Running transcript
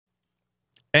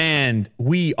And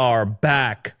we are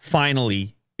back,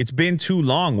 finally. It's been too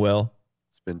long, Will.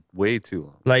 It's been way too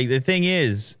long. Like, the thing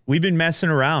is, we've been messing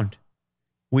around.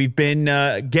 We've been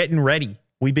getting ready.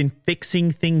 We've been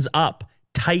fixing things up,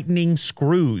 tightening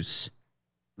screws,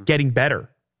 getting better.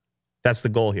 That's the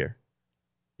goal here.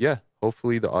 Yeah,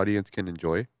 hopefully the audience can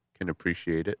enjoy, can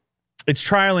appreciate it. It's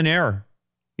trial and error,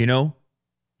 you know?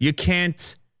 You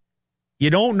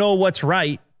don't know what's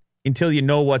right until you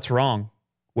know what's wrong,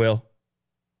 Will.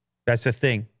 That's the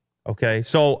thing, okay?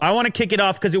 So I want to kick it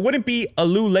off because it wouldn't be a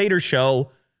Lou Later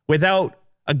show without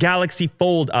a Galaxy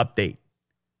Fold update.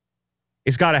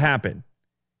 It's got to happen.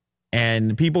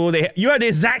 And people, you had the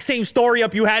exact same story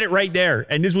up. You had it right there.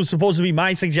 And this was supposed to be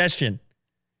my suggestion.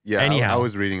 Yeah, anyhow, I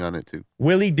was reading on it too.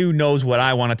 Willie Doo knows what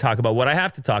I want to talk about, what I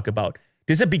have to talk about.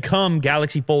 Does it become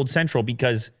Galaxy Fold Central?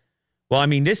 Because, well, I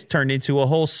mean, this turned into a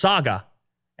whole saga.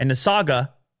 And the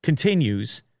saga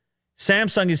continues.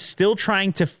 Samsung is still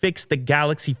trying to fix the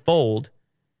Galaxy Fold.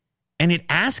 And it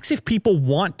asks if people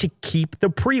want to keep the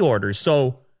pre-orders.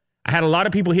 So I had a lot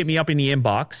of people hit me up in the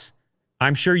inbox.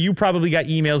 I'm sure you probably got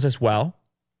emails as well.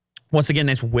 Once again,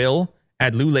 that's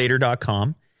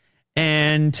will@loulater.com.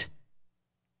 And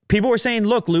people were saying,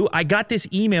 look, Lou, I got this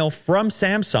email from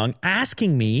Samsung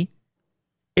asking me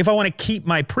if I want to keep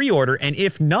my pre-order, and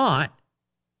if not,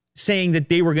 saying that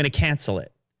they were going to cancel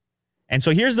it. And so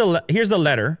here's the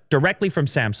letter directly from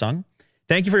Samsung.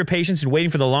 Thank you for your patience in waiting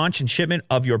for the launch and shipment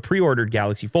of your pre-ordered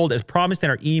Galaxy Fold. As promised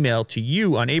in our email to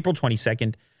you on April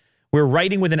 22nd, we're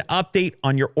writing with an update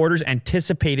on your order's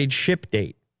anticipated ship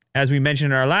date. As we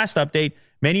mentioned in our last update,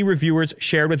 many reviewers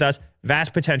shared with us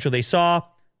vast potential they saw,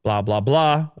 blah, blah,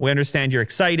 blah. We understand you're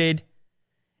excited.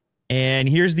 And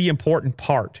here's the important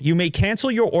part. You may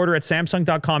cancel your order at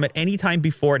Samsung.com at any time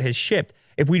before it has shipped.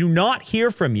 If we do not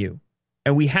hear from you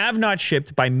and we have not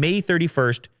shipped by May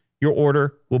 31st, your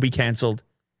order will be canceled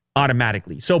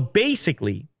automatically. So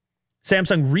basically,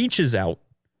 Samsung reaches out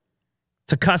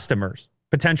to customers,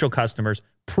 potential customers,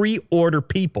 pre-order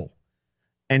people,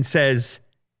 and says,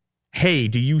 hey,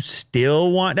 do you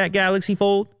still want that Galaxy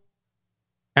Fold?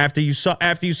 After you saw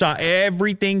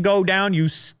everything go down, you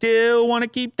still want to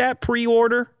keep that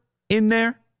pre-order in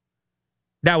there?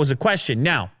 That was a question.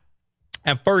 Now,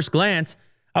 at first glance,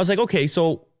 I was like, okay,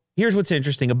 so here's what's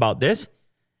interesting about this.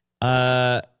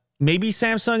 Maybe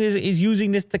Samsung is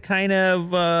using this to kind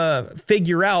of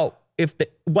figure out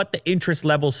what the interest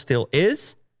level still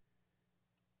is.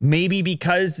 Maybe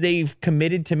because they've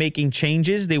committed to making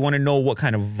changes, they want to know what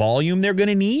kind of volume they're going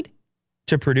to need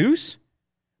to produce.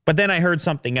 But then I heard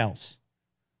something else,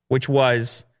 which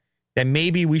was that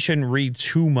maybe we shouldn't read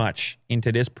too much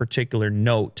into this particular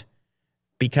note,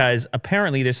 because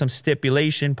apparently there's some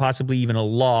stipulation, possibly even a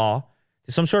law,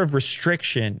 some sort of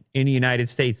restriction in the United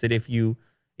States that if you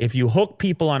hook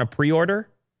people on a pre-order,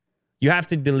 you have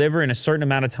to deliver in a certain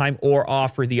amount of time or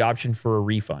offer the option for a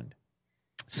refund.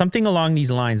 Something along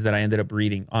these lines that I ended up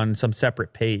reading on some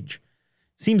separate page.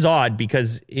 Seems odd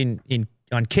because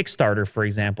on Kickstarter, for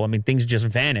example, I mean, things just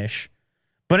vanish.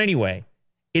 But anyway,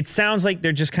 it sounds like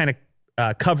they're just kind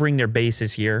of covering their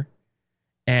bases here.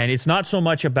 And it's not so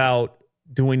much about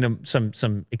doing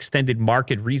some extended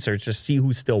market research to see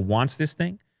who still wants this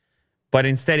thing, but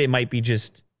instead it might be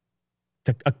just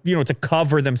to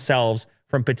cover themselves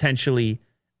from potentially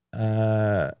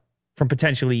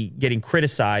getting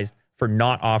criticized for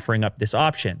not offering up this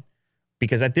option.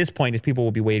 Because at this point, people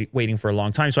will be waiting for a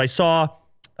long time. So I saw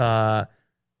a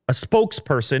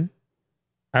spokesperson,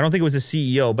 I don't think it was a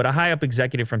CEO, but a high-up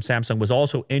executive from Samsung was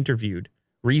also interviewed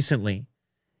recently.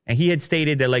 And he had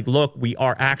stated that, like, look, we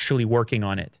are actually working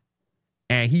on it.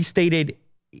 And he stated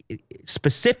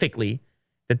specifically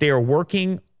that they are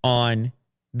working on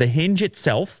the hinge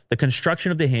itself, the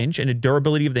construction of the hinge and the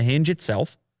durability of the hinge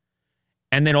itself.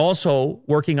 And then also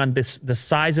working on the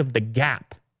size of the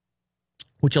gap,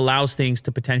 which allows things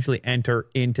to potentially enter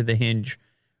into the hinge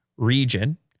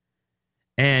region.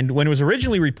 And when it was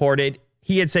originally reported,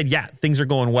 he had said, yeah, things are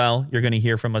going well. You're going to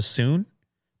hear from us soon.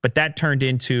 But that turned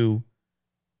into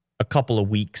a couple of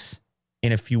weeks,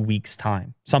 in a few weeks'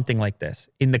 time, something like this.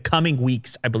 In the coming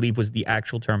weeks, I believe was the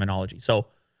actual terminology. So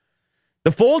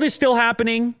the fold is still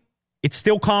happening. It's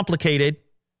still complicated.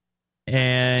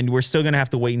 And we're still going to have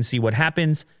to wait and see what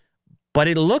happens. But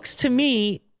it looks to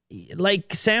me like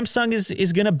Samsung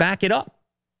is going to back it up.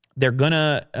 They're going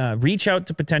to reach out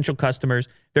to potential customers.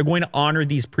 They're going to honor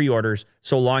these pre-orders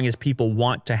so long as people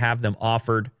want to have them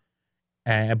offered.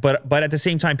 But at the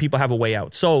same time, people have a way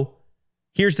out. So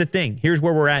here's the thing. Here's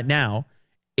where we're at now.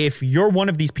 If you're one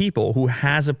of these people who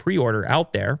has a pre-order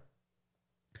out there,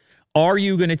 are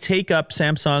you going to take up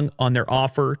Samsung on their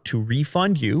offer to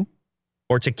refund you?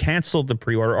 or to cancel the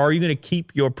pre-order? Or are you going to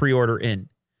keep your pre-order in?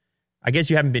 I guess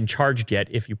you haven't been charged yet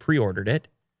if you pre-ordered it.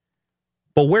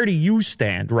 But where do you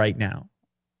stand right now?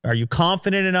 Are you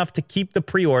confident enough to keep the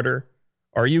pre-order?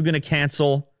 Or are you going to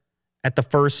cancel at the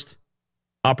first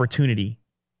opportunity?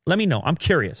 Let me know. I'm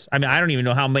curious. I mean, I don't even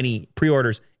know how many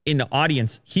pre-orders in the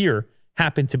audience here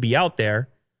happen to be out there.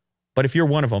 But if you're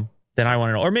one of them, then I want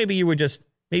to know. Or maybe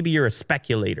you're a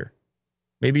speculator.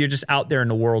 Maybe you're just out there in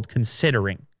the world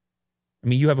considering. I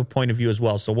mean, you have a point of view as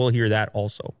well, so we'll hear that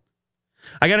also.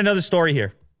 I got another story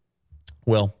here,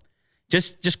 Will.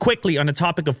 Just quickly on the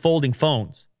topic of folding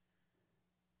phones.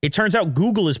 It turns out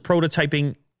Google is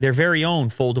prototyping their very own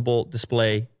foldable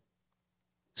display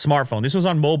smartphone. This was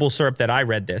on Mobile Syrup that I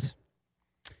read this.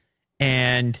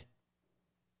 And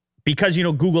because,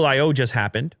 Google I.O. just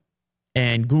happened,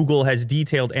 and Google has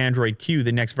detailed Android Q,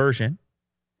 the next version.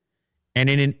 And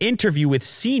in an interview with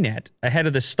CNET ahead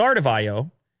of the start of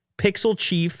I.O., Pixel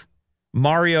chief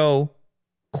Mario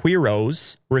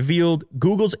Quiroz revealed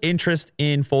Google's interest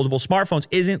in foldable smartphones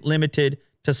isn't limited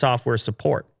to software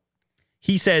support.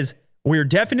 He says, "We're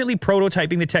definitely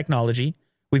prototyping the technology.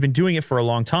 We've been doing it for a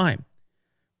long time."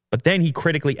 But then he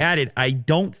critically added, "I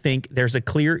don't think there's a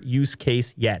clear use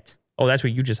case yet." Oh, that's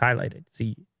what you just highlighted.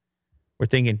 See, we're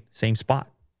thinking same spot.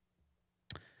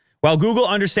 While Google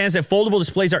understands that foldable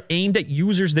displays are aimed at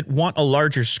users that want a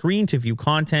larger screen to view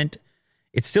content,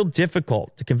 it's still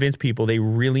difficult to convince people they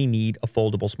really need a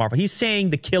foldable smartphone. He's saying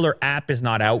the killer app is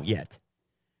not out yet.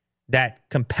 That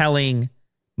compelling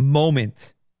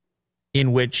moment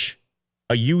in which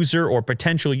a user or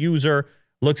potential user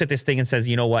looks at this thing and says,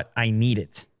 you know what, I need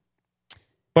it.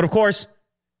 But of course,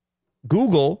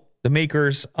 Google, the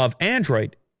makers of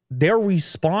Android, they're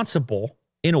responsible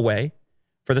in a way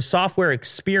for the software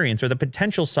experience or the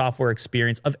potential software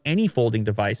experience of any folding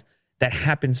device that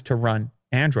happens to run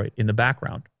Android in the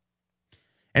background.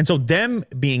 And so them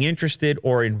being interested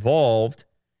or involved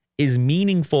is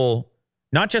meaningful,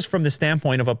 not just from the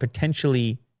standpoint of a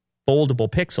potentially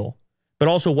foldable Pixel, but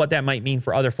also what that might mean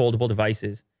for other foldable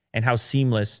devices and how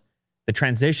seamless the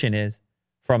transition is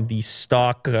from the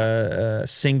stock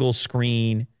single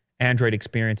screen Android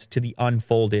experience to the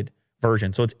unfolded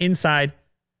version. So it's inside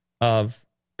of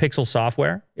Pixel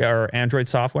software or Android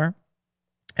software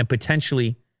and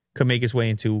potentially could make its way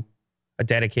into a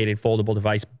dedicated foldable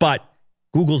device. But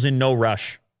Google's in no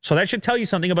rush. So that should tell you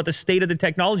something about the state of the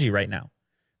technology right now.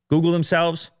 Google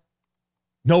themselves,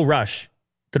 no rush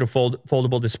to the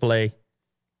foldable display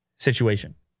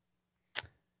situation.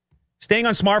 Staying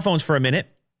on smartphones for a minute,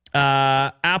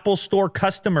 Apple Store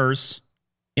customers,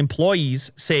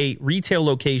 employees say retail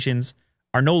locations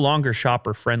are no longer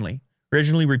shopper friendly.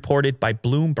 Originally reported by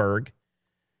Bloomberg.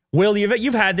 Will,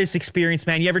 you've had this experience,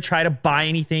 man. You ever try to buy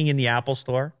anything in the Apple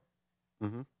Store?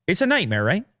 Mm-hmm. It's a nightmare,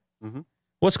 right? Mm-hmm.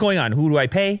 What's going on? Who do I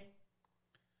pay?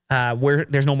 Where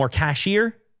there's no more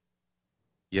cashier?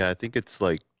 Yeah, I think it's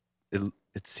like,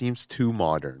 it seems too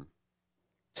modern.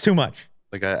 It's too much.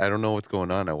 Like, I don't know what's going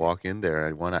on. I walk in there.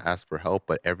 I want to ask for help,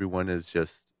 but everyone is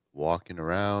just walking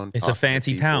around. It's a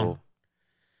fancy town.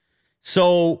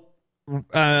 So,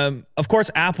 of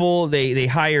course, Apple, they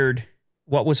hired,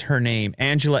 what was her name?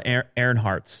 Angela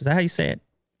Ehrenhartz. Is that how you say it?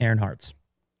 Ehrenhartz.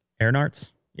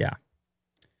 Yeah.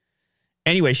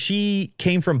 Anyway, she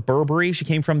came from Burberry. She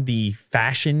came from the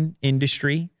fashion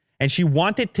industry, and she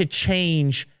wanted to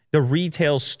change the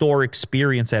retail store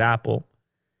experience at Apple.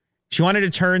 She wanted to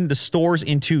turn the stores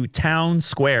into town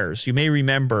squares. You may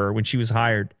remember when she was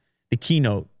hired, the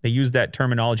keynote, they used that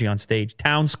terminology on stage,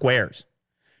 town squares,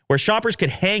 where shoppers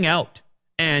could hang out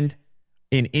and,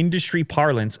 in industry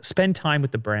parlance, spend time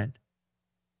with the brand.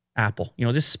 Apple,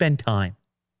 just spend time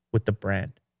with the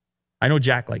brand. I know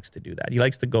Jack likes to do that. He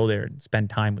likes to go there and spend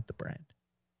time with the brand.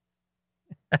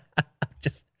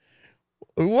 Just,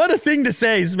 what a thing to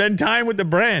say, spend time with the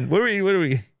brand. What are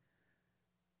we?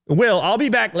 Will, I'll be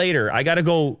back later. I gotta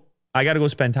go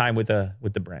spend time with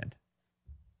the brand.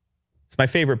 It's my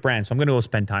favorite brand, so I'm gonna go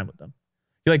spend time with them.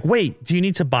 You're like, wait, do you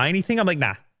need to buy anything? I'm like,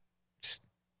 nah, just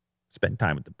spend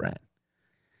time with the brand.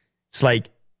 It's like,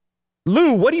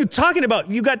 Lou, what are you talking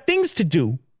about? You got things to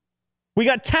do. We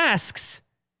got tasks.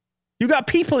 You got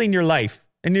people in your life,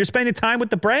 and you're spending time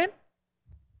with the brand?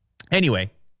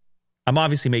 Anyway, I'm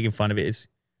obviously making fun of it.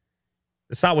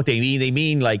 It's not what they mean. They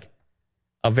mean like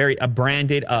a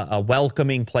branded, a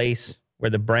welcoming place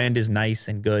where the brand is nice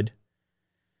and good.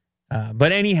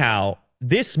 But anyhow,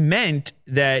 this meant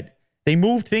that they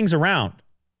moved things around.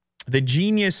 The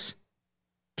Genius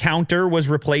counter was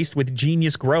replaced with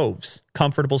Genius Groves,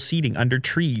 comfortable seating under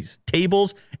trees,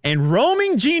 tables, and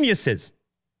roaming geniuses,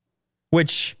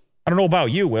 which I don't know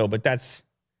about you, Will, but that's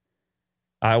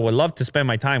I would love to spend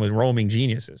my time with roaming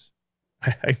geniuses.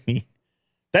 I mean,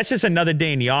 that's just another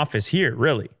day in the office here,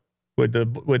 really, with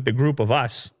the group of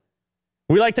us.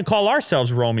 We like to call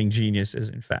ourselves roaming geniuses,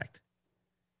 in fact.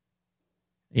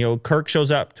 You know, Kirk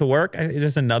shows up to work.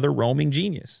 There's another roaming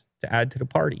genius to add to the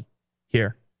party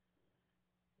here.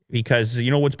 Because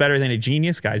you know what's better than a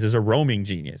genius, guys, is a roaming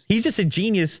genius. He's just a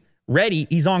genius ready.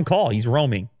 He's on call. He's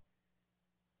roaming.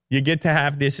 You get to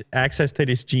have this access to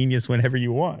this genius whenever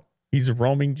you want. He's a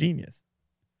roaming genius.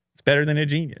 It's better than a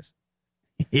genius.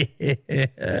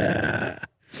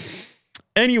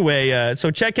 Anyway,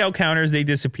 so checkout counters, they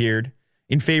disappeared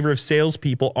in favor of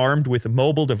salespeople armed with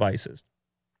mobile devices.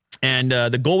 And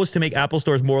the goal was to make Apple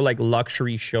stores more like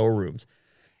luxury showrooms.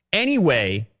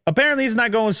 Anyway, apparently it's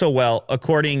not going so well,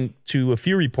 according to a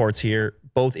few reports here.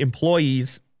 Both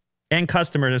employees and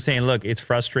customers are saying, look, it's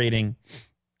frustrating.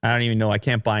 I don't even know. I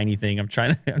can't buy anything. I'm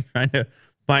trying to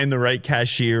find the right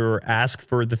cashier or ask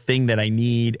for the thing that I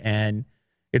need. And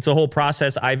it's a whole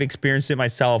process. I've experienced it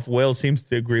myself. Will seems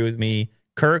to agree with me.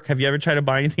 Kirk, have you ever tried to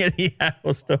buy anything at the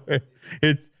Apple store?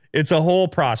 It's a whole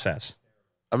process.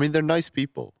 I mean, they're nice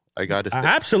people. I got to say.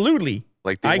 Absolutely.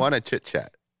 Like, they want to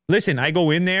chit-chat. Listen, I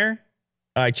go in there.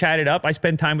 I chat it up. I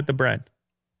spend time with the brand.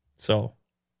 So,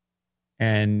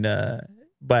 and,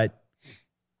 but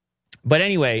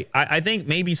anyway, I think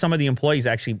maybe some of the employees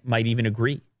actually might even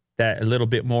agree that a little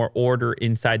bit more order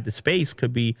inside the space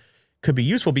could be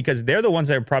useful, because they're the ones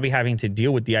that are probably having to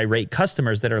deal with the irate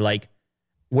customers that are like,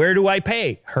 where do I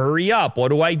pay? Hurry up. What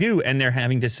do I do? And they're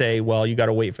having to say, well, you got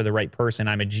to wait for the right person.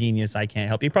 I'm a genius. I can't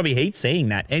help you. Probably hate saying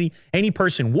that. Any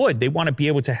person would. They want to be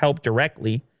able to help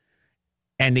directly.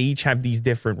 And they each have these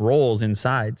different roles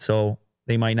inside. So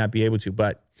they might not be able to.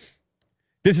 But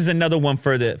this is another one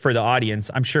for the audience.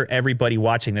 I'm sure everybody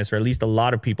watching this, or at least a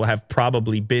lot of people, have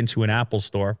probably been to an Apple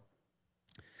store.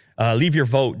 Leave your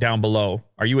vote down below.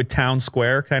 Are you a town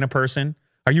square kind of person?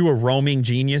 Are you a roaming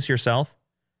genius yourself?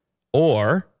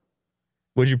 Or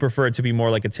would you prefer it to be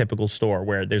more like a typical store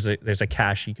where there's a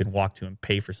cash you can walk to and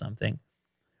pay for something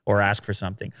or ask for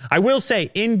something? I will say,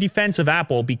 in defense of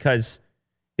Apple, because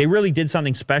they really did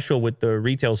something special with the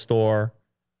retail store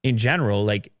in general,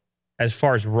 like as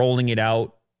far as rolling it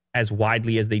out as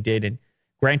widely as they did and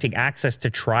granting access to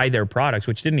try their products,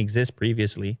 which didn't exist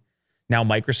previously. Now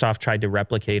Microsoft tried to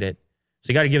replicate it. So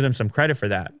you got to give them some credit for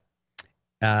that.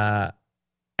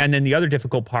 And then the other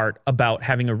difficult part about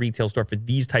having a retail store for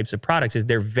these types of products is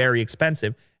they're very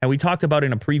expensive. And we talked about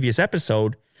in a previous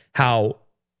episode how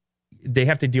they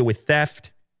have to deal with theft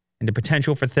and the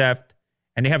potential for theft.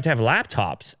 And they have to have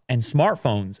laptops and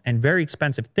smartphones and very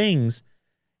expensive things.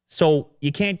 So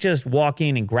you can't just walk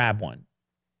in and grab one.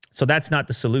 So that's not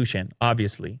the solution,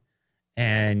 obviously.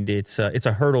 And it's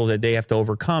a hurdle that they have to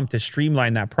overcome to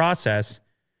streamline that process.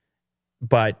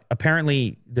 But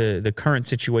apparently the current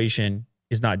situation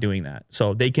is not doing that.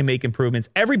 So they can make improvements.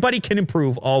 Everybody can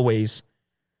improve always.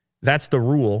 That's the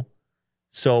rule.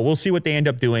 So we'll see what they end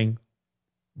up doing.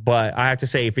 But I have to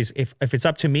say, if it's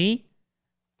up to me,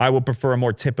 I would prefer a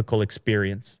more typical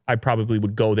experience. I probably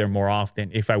would go there more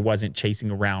often if I wasn't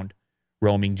chasing around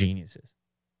roaming geniuses.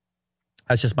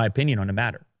 That's just my opinion on the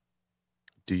matter.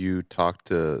 Do you talk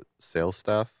to sales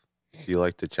staff? Do you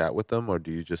like to chat with them, or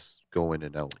do you just go in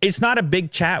and out? It's not a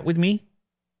big chat with me.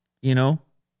 You know,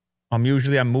 I'm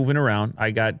moving around. I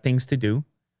got things to do.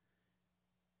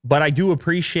 But I do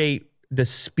appreciate the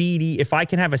speedy, if I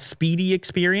can have a speedy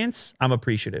experience, I'm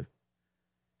appreciative.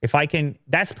 If I can,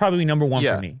 that's probably number one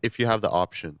for me. If you have the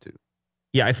option to.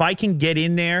 Yeah, if I can get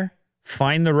in there,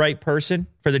 find the right person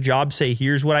for the job, say,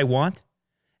 here's what I want,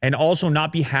 and also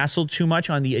not be hassled too much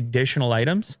on the additional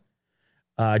items.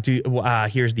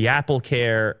 Here's the Apple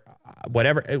Care,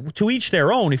 whatever. To each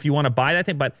their own if you want to buy that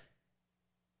thing. But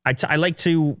I like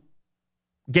to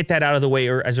get that out of the way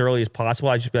as early as possible.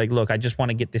 I just be like, look, I just want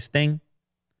to get this thing.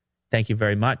 Thank you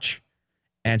very much.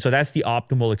 And so that's the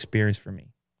optimal experience for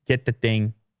me. Get the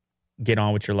thing, get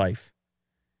on with your life.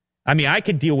 I mean, I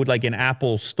could deal with like an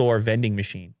Apple Store vending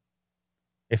machine.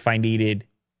 If I needed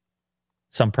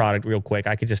some product real quick,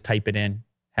 I could just type it in,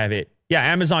 have it. Yeah,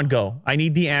 Amazon Go. I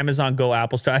need the Amazon Go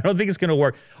Apple Store. I don't think it's going to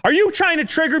work. Are you trying to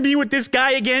trigger me with this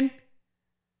guy again?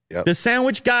 Yep. The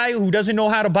sandwich guy who doesn't know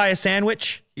how to buy a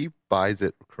sandwich? He buys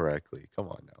it correctly. Come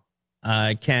on now.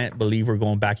 I can't believe we're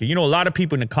going back here. You know, a lot of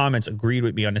people in the comments agreed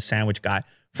with me on the sandwich guy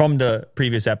from the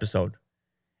previous episode.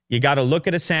 You got to look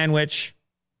at a sandwich.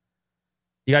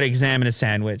 You got to examine a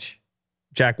sandwich.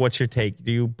 Jack, what's your take?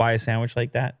 Do you buy a sandwich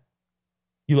like that?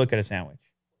 You look at a sandwich.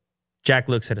 Jack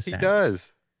looks at a sandwich. He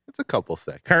does. It's a couple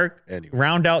seconds. Kirk, anyway.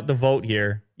 Round out the vote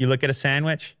here. You look at a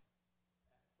sandwich?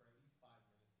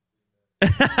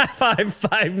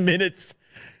 5 minutes.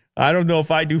 I don't know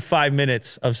if I do 5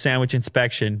 minutes of sandwich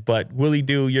inspection, but Willie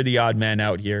Do, you're the odd man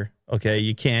out here. Okay,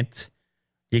 you can't.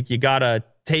 You gotta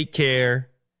take care,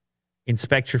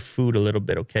 inspect your food a little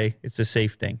bit. Okay, it's a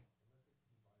safe thing.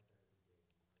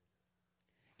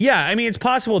 Yeah, I mean, it's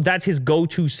possible that's his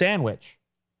go-to sandwich,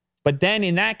 but then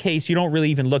in that case, you don't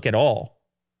really even look at all.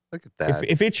 Look at that.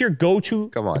 If it's your go-to,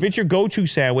 Come on. If it's your go-to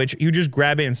sandwich, you just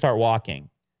grab it and start walking.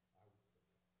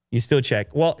 You still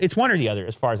check. Well, it's one or the other,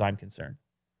 as far as I'm concerned.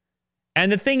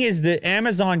 And the thing is, the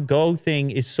Amazon Go thing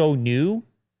is so new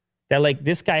that, like,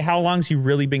 this guy, how long's he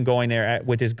really been going there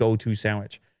with his go-to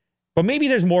sandwich? But maybe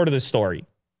there's more to the story.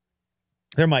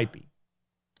 There might be.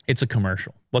 It's a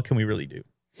commercial. What can we really do?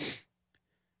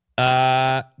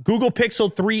 Google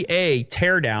Pixel 3a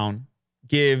teardown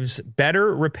gives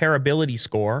better repairability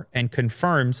score and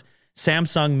confirms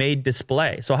Samsung-made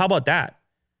display. So how about that?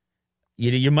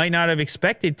 You might not have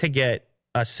expected to get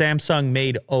a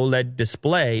Samsung-made OLED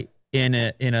display in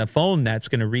a phone that's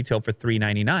going to retail for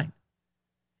 $399.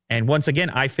 And once again,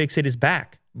 iFixit is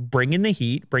back. Bring in the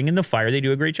heat, bring in the fire. They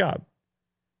do a great job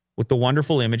with the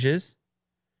wonderful images.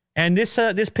 And this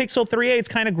Pixel 3a is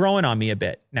kind of growing on me a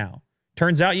bit now.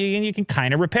 Turns out you can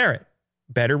kind of repair it.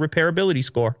 Better repairability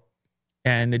score.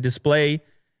 And the display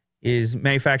is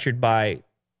manufactured by,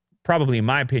 probably in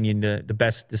my opinion, the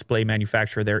best display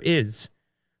manufacturer there is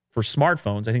for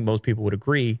smartphones. I think most people would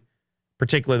agree,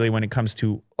 particularly when it comes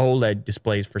to OLED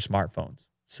displays for smartphones.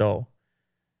 So,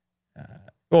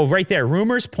 right there,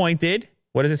 rumors pointed,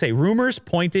 what does it say? Rumors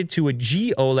pointed to a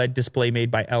G-OLED display made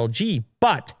by LG,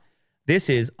 but this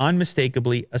is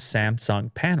unmistakably a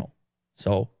Samsung panel.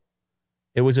 So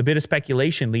it was a bit of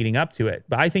speculation leading up to it,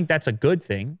 but I think that's a good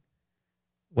thing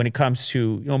when it comes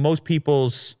to, most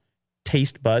people's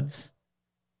taste buds,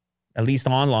 at least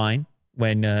online,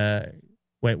 when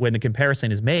the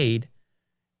comparison is made.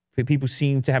 People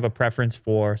seem to have a preference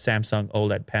for Samsung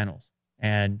OLED panels.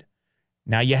 And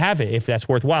now you have it. If that's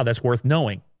worthwhile, that's worth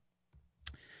knowing.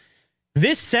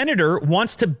 This senator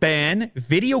wants to ban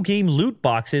video game loot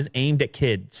boxes aimed at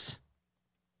kids.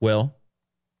 Will,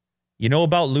 you know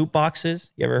about loot boxes?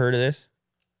 You ever heard of this?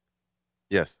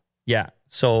 Yes. Yeah.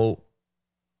 So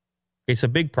it's a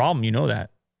big problem. You know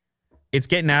that. It's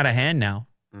getting out of hand now.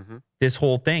 Mm-hmm. This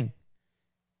whole thing.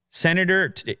 Senator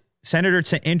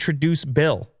to introduce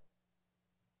bill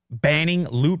banning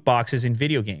loot boxes in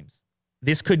video games.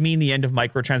 This could mean the end of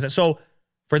microtransactions. So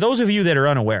for those of you that are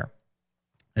unaware,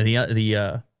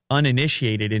 the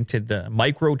uninitiated into the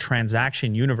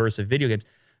microtransaction universe of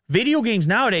video games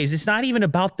nowadays, it's not even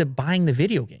about buying the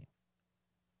video game.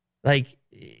 Like,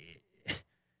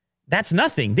 that's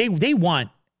nothing. They want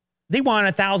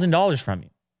 $1,000 from you.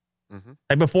 Mm-hmm.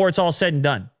 Like, before it's all said and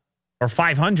done. Or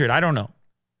 $500, I don't know.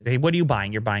 Hey, what are you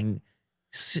buying? You're buying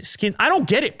skin. I don't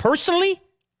get it. Personally,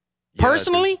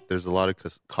 there's a lot of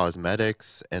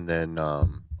cosmetics, and then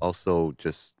also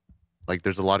just like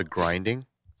there's a lot of grinding.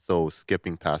 So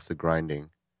skipping past the grinding,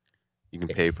 you can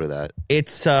pay for that.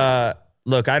 It's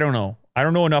look, I don't know. I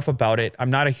don't know enough about it. I'm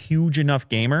not a huge enough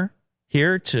gamer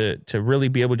here to really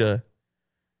be able to.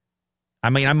 I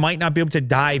mean, I might not be able to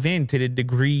dive in to the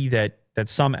degree that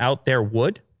some out there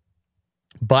would,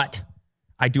 but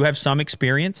I do have some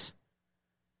experience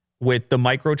with the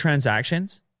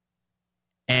microtransactions.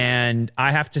 And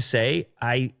I have to say,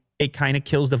 it kind of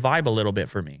kills the vibe a little bit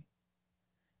for me.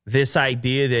 This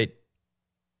idea that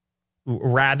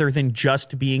rather than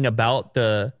just being about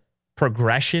the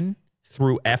progression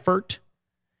through effort,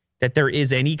 that there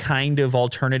is any kind of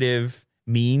alternative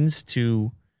means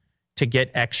to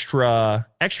get extra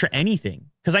anything.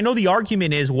 Because I know the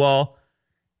argument is, well,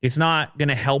 it's not going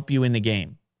to help you in the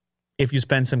game if you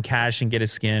spend some cash and get a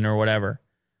skin or whatever.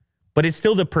 But it's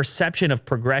still the perception of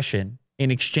progression in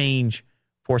exchange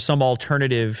for some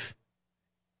alternative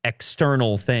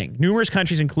external thing. Numerous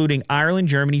countries, including Ireland,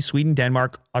 Germany, Sweden,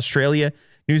 Denmark, Australia,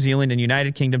 New Zealand, and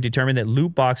United Kingdom, determined that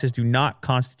loot boxes do not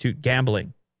constitute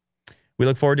gambling. We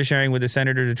look forward to sharing with the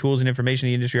senator the tools and information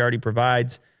the industry already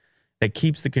provides that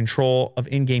keeps the control of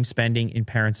in-game spending in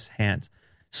parents' hands.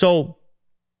 So,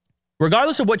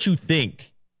 regardless of what you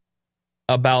think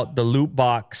about the loot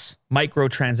box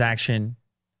microtransaction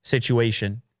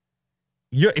situation,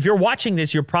 if you're watching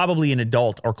this, you're probably an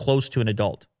adult or close to an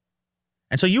adult.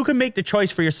 And so you can make the choice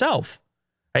for yourself.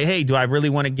 Hey, do I really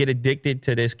want to get addicted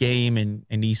to this game and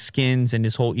these skins and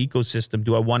this whole ecosystem?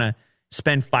 Do I want to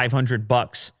spend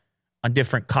 $500 on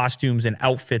different costumes and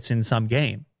outfits in some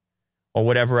game or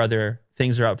whatever other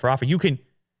things are out for offer?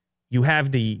 You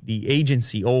have the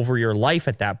agency over your life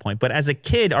at that point. But as a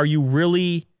kid, are you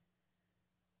really,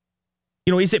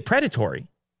 is it predatory?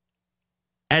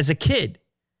 As a kid,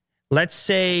 let's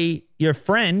say your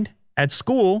friend at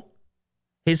school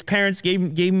his parents gave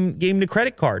him the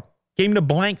credit card, gave him the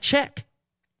blank check.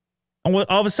 And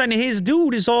all of a sudden, his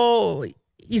dude he's all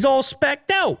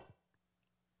specced out.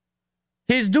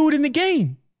 His dude in the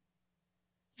game.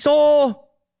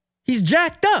 He's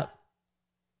jacked up.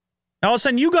 All of a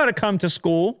sudden, you got to come to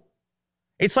school.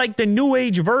 It's like the new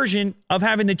age version of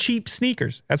having the cheap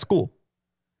sneakers at school.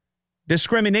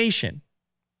 Discrimination.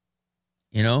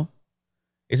 You know?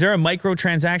 Is there a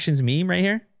microtransactions meme right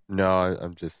here? No,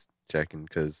 I'm just checking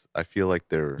because I feel like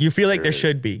You feel like there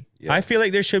should be. Yeah. I feel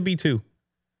like there should be too.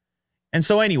 And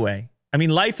so anyway, I mean,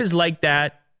 life is like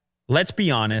that. Let's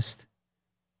be honest.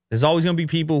 There's always going to be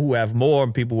people who have more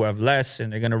and people who have less,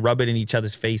 and they're going to rub it in each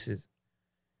other's faces.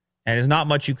 And there's not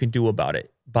much you can do about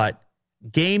it. But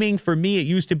gaming, for me, it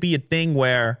used to be a thing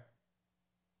where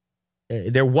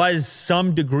there was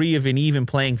some degree of an even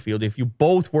playing field. If you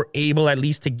both were able at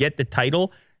least to get the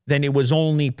title, then it was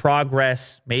only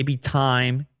progress, maybe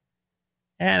time,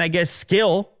 and I guess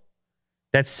skill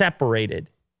that separated.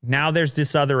 Now there's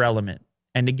this other element.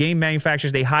 And the game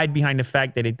manufacturers, they hide behind the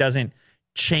fact that it doesn't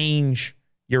change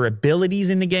your abilities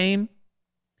in the game.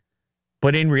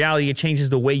 But in reality, it changes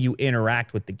the way you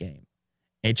interact with the game.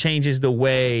 It changes the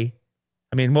way,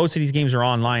 I mean, most of these games are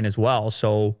online as well.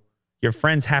 So your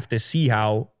friends have to see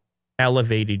how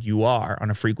elevated you are on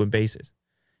a frequent basis.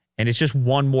 And it's just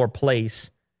one more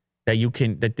place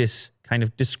that this kind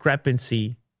of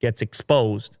discrepancy gets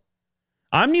exposed.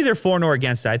 I'm neither for nor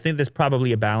against it. I think there's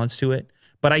probably a balance to it.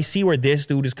 But I see where this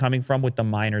dude is coming from with the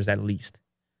minors, at least,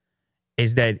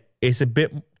 is that it's a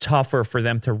bit tougher for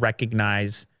them to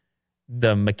recognize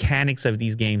the mechanics of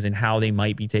these games and how they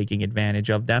might be taking advantage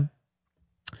of them.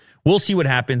 We'll see what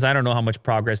happens. I don't know how much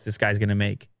progress this guy's going to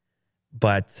make.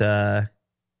 But, I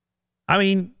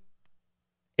mean,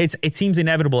 it seems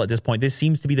inevitable at this point. This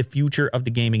seems to be the future of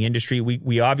the gaming industry.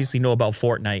 We obviously know about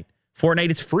Fortnite. Fortnite,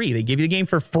 it's free. They give you the game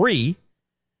for free,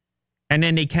 and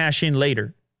then they cash in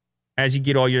later as you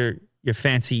get all your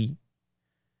fancy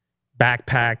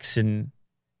backpacks. And,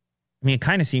 I mean, it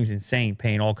kind of seems insane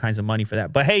paying all kinds of money for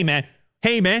that. But hey, man,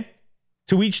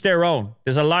 to each their own.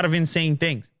 There's a lot of insane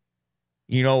things.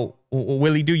 You know,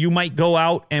 Willie, you might go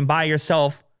out and buy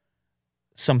yourself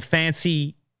a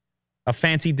fancy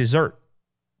dessert.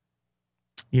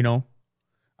 You know,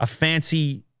 a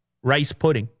fancy rice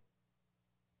pudding.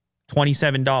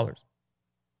 $27.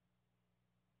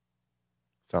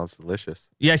 Sounds delicious.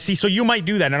 Yeah, see, so you might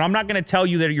do that. And I'm not going to tell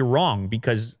you that you're wrong,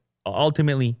 because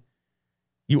ultimately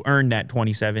you earned that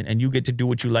 $27 and you get to do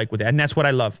what you like with it. And that's what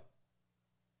I love.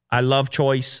 I love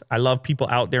choice. I love people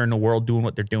out there in the world doing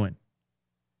what they're doing.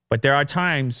 But there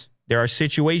are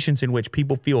situations in which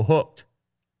people feel hooked.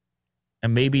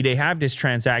 And maybe they have this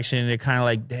transaction and they're kind of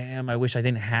like, damn, I wish I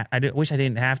didn't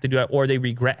have to do it, or they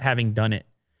regret having done it.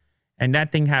 And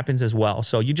that thing happens as well.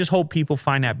 So you just hope people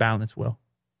find that balance, Will.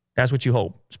 That's what you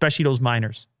hope, especially those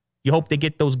minors. You hope they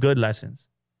get those good lessons.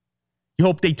 You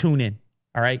hope they tune in,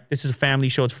 all right? This is a family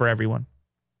show. It's for everyone.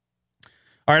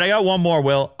 All right, I got one more,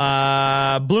 Will.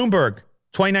 Bloomberg,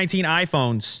 2019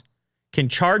 iPhones can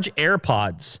charge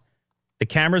AirPods. The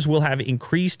cameras will have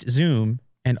increased zoom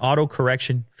and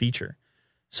auto-correction feature.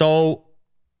 So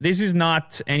this is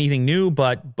not anything new,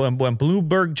 but when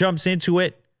Bloomberg jumps into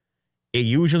it, it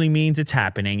usually means it's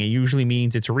happening. It usually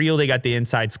means it's real. They got the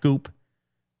inside scoop.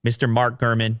 Mr. Mark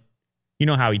Gurman, you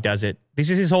know how he does it.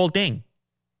 This is his whole thing.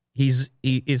 He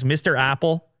is Mr.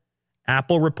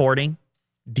 Apple reporting,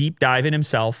 deep diving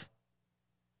himself.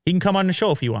 He can come on the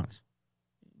show if he wants.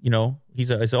 You know,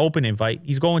 it's an open invite.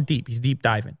 He's going deep. He's deep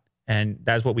diving. And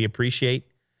that's what we appreciate.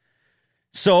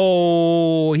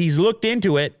 So he's looked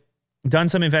into it, done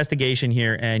some investigation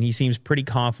here, and he seems pretty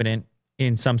confident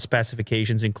in some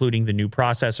specifications, including the new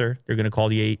processor. They're going to call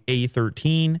the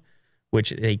A13,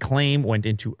 which they claim went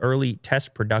into early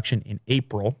test production in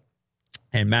April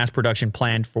and mass production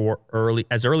planned for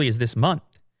as early as this month.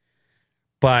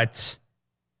 But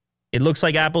it looks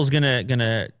like Apple's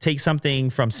gonna take something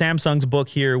from Samsung's book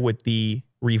here with the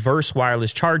reverse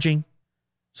wireless charging.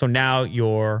 So now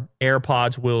your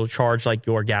AirPods will charge like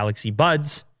your Galaxy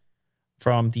Buds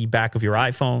from the back of your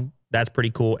iPhone. That's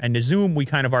pretty cool. And the zoom we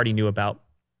kind of already knew about.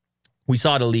 We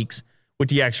saw the leaks with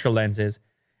the extra lenses.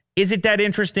 Is it that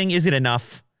interesting? Is it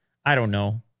enough? I don't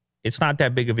know. It's not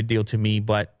that big of a deal to me,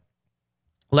 but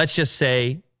let's just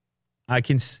say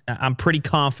I'm pretty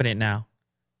confident now.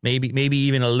 Maybe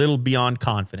even a little beyond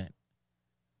confident.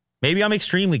 Maybe I'm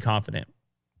extremely confident.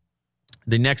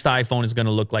 The next iPhone is going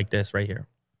to look like this right here.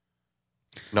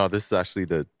 No, this is actually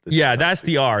the yeah, that's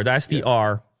the R. That's the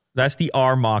R. That's the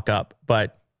R mock-up.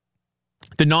 But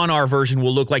the non-R version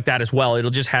will look like that as well.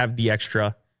 It'll just have the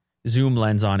extra zoom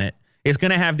lens on it. It's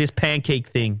going to have this pancake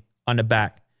thing on the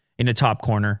back in the top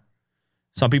corner.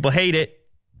 Some people hate it.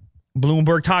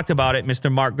 Bloomberg talked about it.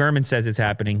 Mr. Mark Gurman says it's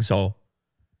happening. So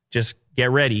just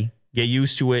get ready. Get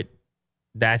used to it.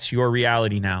 That's your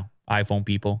reality now, iPhone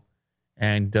people.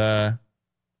 And good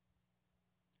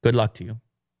luck to you.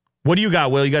 What do you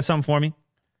got, Will? You got something for me?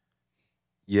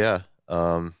 Yeah.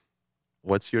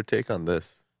 What's your take on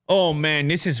this? Oh, man,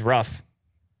 this is rough.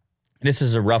 This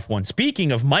is a rough one.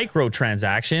 Speaking of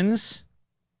microtransactions,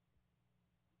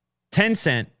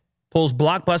 Tencent pulls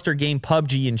blockbuster game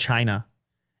PUBG in China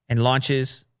and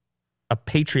launches a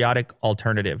patriotic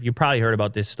alternative. You probably heard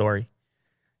about this story.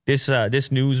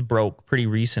 This news broke pretty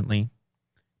recently.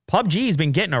 PUBG has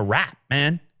been getting a rap,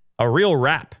 man. A real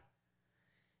rap.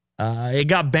 It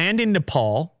got banned in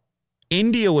Nepal.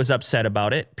 India was upset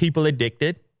about it. People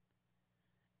addicted.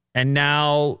 And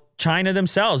now China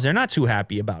themselves, they're not too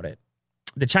happy about it.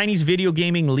 The Chinese video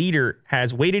gaming leader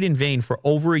has waited in vain for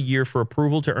over a year for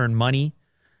approval to earn money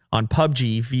on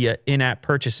PUBG via in-app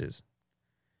purchases,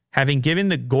 having given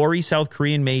the gory South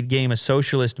Korean-made game a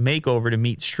socialist makeover to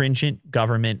meet stringent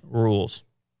government rules.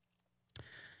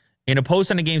 In a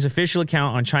post on the game's official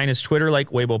account on China's Twitter-like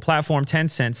Weibo platform,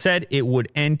 Tencent said it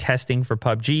would end testing for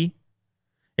PUBG.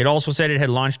 It also said it had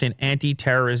launched an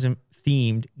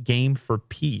anti-terrorism-themed game for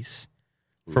peace,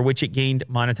 for which it gained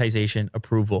monetization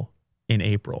approval in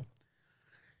April.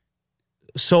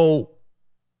 So,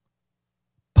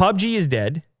 PUBG is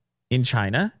dead in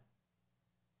China.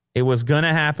 It was going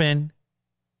to happen.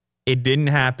 It didn't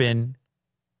happen.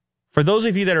 For those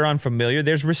of you that are unfamiliar,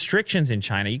 there's restrictions in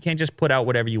China. You can't just put out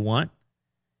whatever you want.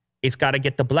 It's got to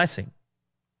get the blessing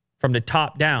from the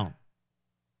top down.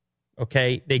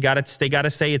 Okay? They got to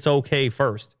say it's okay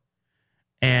first.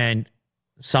 And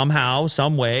somehow,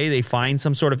 some way, they find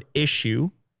some sort of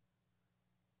issue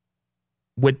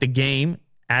with the game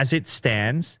as it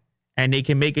stands, and they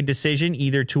can make a decision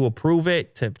either to approve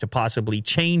it, to possibly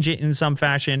change it in some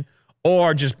fashion,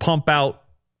 or just pump out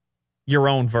your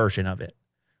own version of it,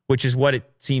 which is what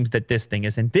it seems that this thing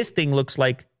is. And this thing looks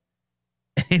like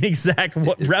an exact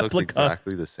replica. Looks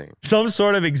exactly the same. Some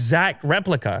sort of exact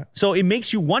replica. So it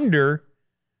makes you wonder,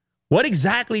 what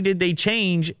exactly did they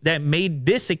change that made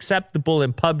this acceptable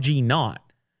and PUBG not?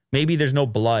 Maybe there's no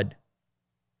blood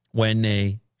when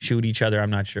they shoot each other.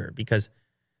 I'm not sure, because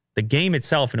the game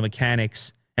itself and the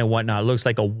mechanics and whatnot looks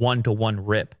like a one-to-one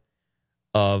rip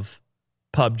of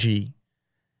PUBG.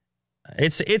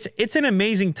 It's an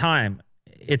amazing time.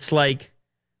 It's like,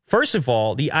 first of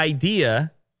all, the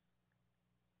idea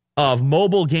of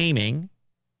mobile gaming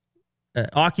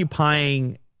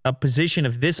occupying a position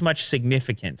of this much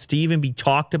significance to even be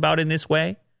talked about in this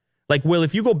way. Like, Will,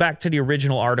 if you go back to the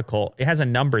original article, it has a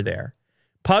number there.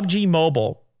 PUBG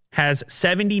Mobile has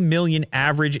 70 million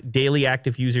average daily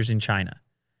active users in China.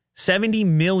 70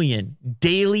 million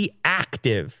daily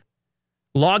active,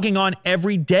 logging on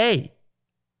every day.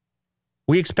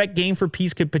 We expect Game for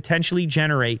Peace could potentially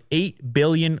generate 8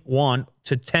 billion won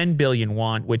to 10 billion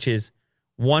won, which is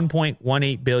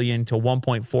 1.18 billion to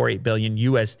 1.48 billion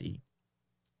USD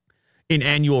in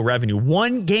annual revenue.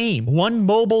 One game, one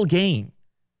mobile game.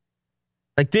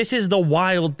 Like, this is the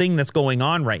wild thing that's going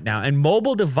on right now. And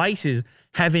mobile devices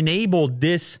have enabled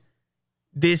this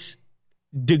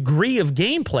degree of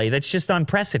gameplay that's just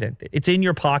unprecedented. It's in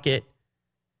your pocket.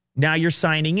 Now you're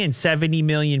signing in 70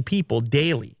 million people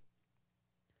daily.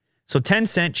 So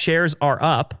Tencent shares are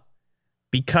up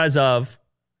because of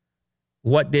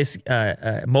what this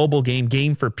mobile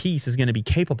game for Peace is going to be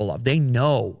capable of. They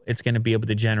know it's going to be able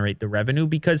to generate the revenue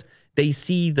because they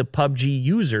see the PUBG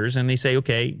users and they say,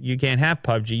 okay, you can't have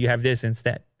PUBG, you have this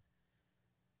instead.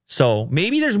 So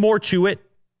maybe there's more to it.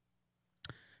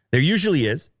 There usually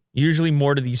is. Usually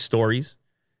more to these stories.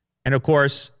 And of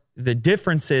course, the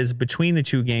differences between the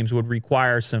two games would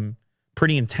require some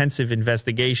pretty intensive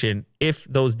investigation if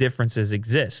those differences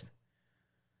exist.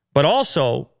 But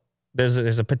also,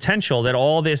 there's a potential that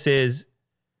all this is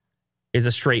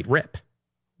a straight rip,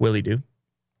 Willie do.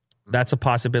 That's a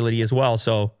possibility as well.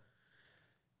 So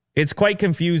it's quite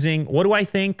confusing. What do I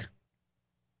think?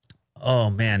 Oh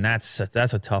man, that's a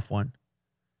tough one.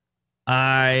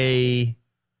 I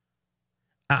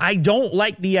don't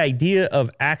like the idea of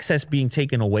access being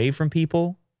taken away from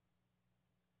people.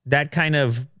 That kind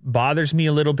of bothers me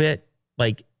a little bit.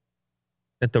 Like,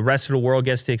 that the rest of the world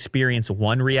gets to experience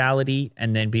one reality,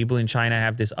 and then people in China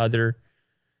have this other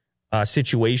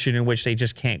situation in which they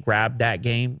just can't grab that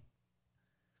game.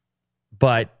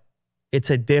 But it's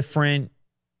a different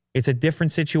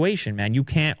situation, man. You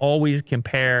can't always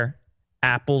compare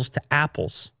apples to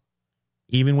apples,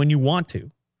 even when you want to.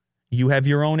 You have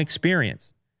your own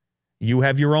experience. You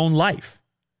have your own life.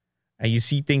 and you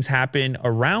see things happen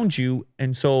around you.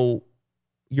 And so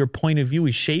your point of view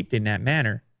is shaped in that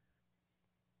manner.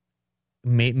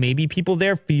 Maybe people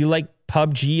there feel like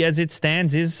PUBG as it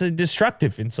stands is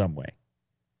destructive in some way.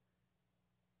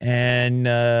 And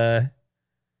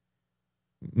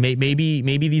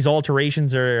maybe these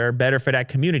alterations are better for that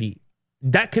community.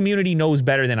 That community knows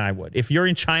better than I would. If you're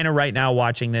in China right now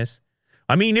watching this,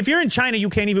 I mean, if you're in China, you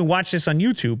can't even watch this on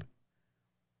YouTube.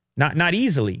 Not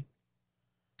easily.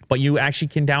 But you actually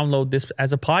can download this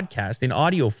as a podcast in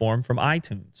audio form from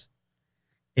iTunes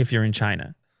if you're in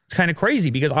China. It's kind of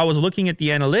crazy because I was looking at the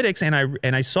analytics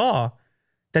and I saw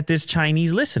that there's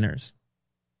Chinese listeners.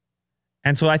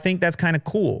 And so I think that's kind of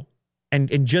cool.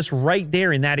 And just right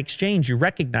there in that exchange, you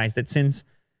recognize that since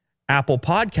Apple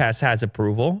Podcasts has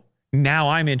approval, now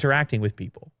I'm interacting with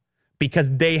people because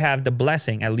they have the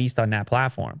blessing, at least on that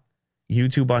platform.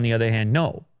 YouTube, on the other hand,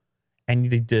 no. And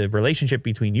the relationship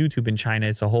between YouTube and China,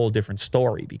 it's a whole different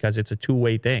story because it's a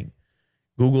two-way thing.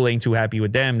 Google ain't too happy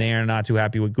with them. They are not too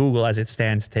happy with Google as it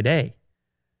stands today.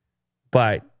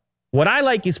 But what I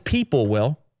like is people,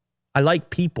 Will. I like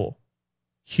people.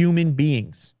 Human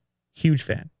beings. Huge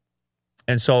fan.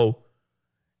 And so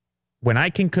when I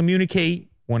can communicate,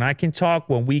 when I can talk,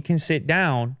 when we can sit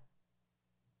down,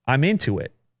 I'm into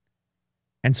it.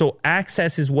 And so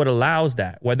access is what allows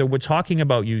that, whether we're talking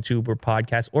about YouTube or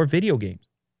podcasts or video games.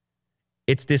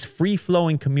 It's this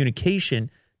free-flowing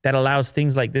communication that allows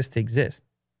things like this to exist.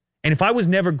 And if I was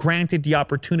never granted the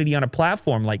opportunity on a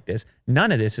platform like this,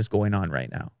 none of this is going on right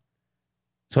now.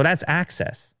 So that's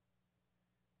access.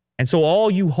 And so all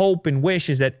you hope and wish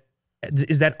is that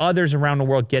others around the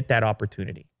world get that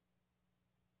opportunity.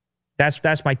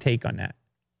 That's my take on that.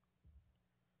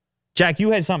 Jack,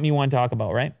 you had something you want to talk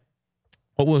about, right?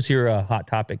 What was your hot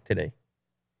topic today?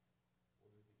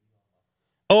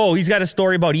 Oh, he's got a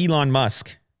story about Elon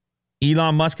Musk.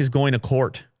 Elon Musk is going to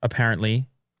court, apparently.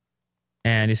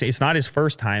 And it's not his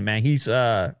first time, man. He's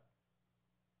had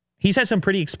some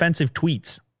pretty expensive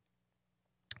tweets.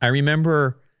 I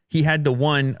remember he had the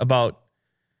one about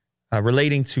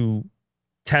relating to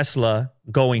Tesla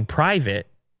going private,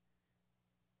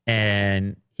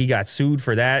 and he got sued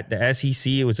for that. The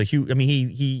SEC, it was a huge. I mean,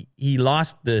 he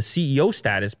lost the CEO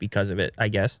status because of it, I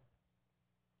guess.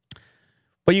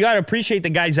 But you got to appreciate the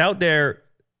guy's out there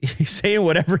saying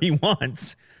whatever he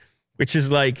wants, which is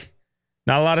like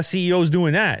not a lot of CEOs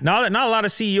doing that. Not a lot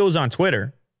of CEOs on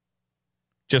Twitter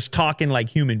just talking like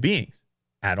human beings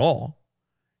at all.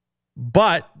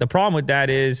 But the problem with that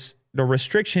is the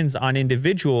restrictions on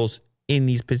individuals in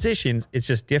these positions, it's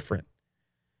just different,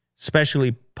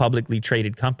 especially publicly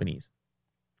traded companies.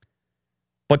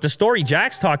 But the story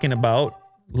Jack's talking about,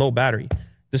 low battery,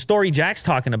 the story Jack's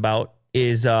talking about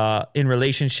is in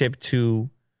relationship to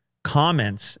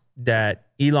comments that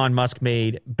Elon Musk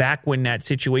made back when that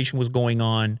situation was going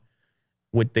on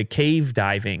with the cave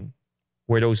diving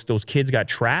where those kids got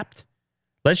trapped.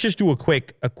 Let's just do a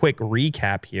quick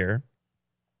recap here.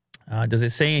 Does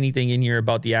it say anything in here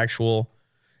about the actual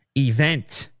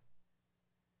event?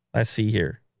 Let's see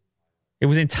here. It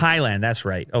was in Thailand. That's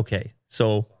right. Okay.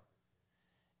 So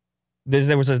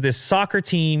there was this soccer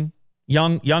team,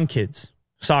 young kids,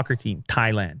 soccer team,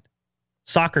 Thailand.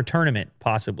 Soccer tournament,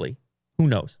 possibly. Who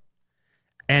knows?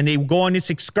 And they go on this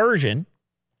excursion.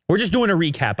 We're just doing a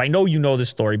recap. I know you know the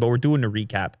story, but we're doing a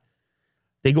recap.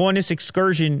 They go on this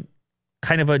excursion,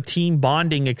 kind of a team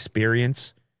bonding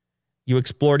experience. You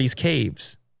explore these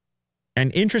caves.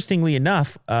 And interestingly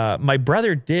enough, my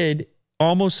brother did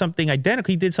almost something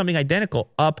identical. He did something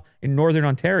identical up in Northern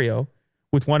Ontario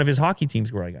with one of his hockey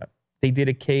teams growing up. They did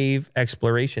a cave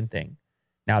exploration thing.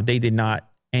 Now, they did not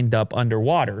end up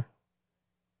underwater.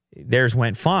 Theirs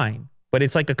went fine. But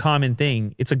it's like a common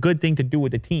thing. It's a good thing to do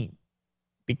with a team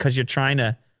because you're trying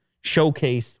to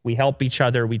showcase we help each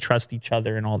other, we trust each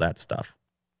other, and all that stuff.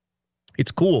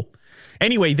 It's cool.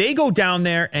 Anyway, they go down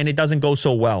there, and it doesn't go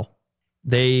so well.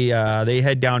 They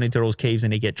head down into those caves,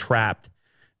 and they get trapped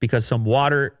because some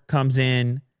water comes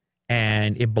in,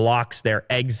 and it blocks their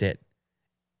exit.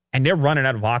 And they're running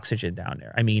out of oxygen down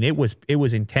there. I mean, it was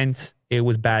intense. It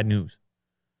was bad news.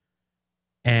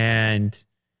 And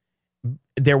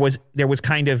there was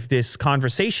kind of this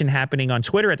conversation happening on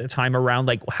Twitter at the time around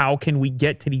like, how can we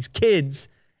get to these kids?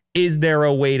 Is there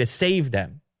a way to save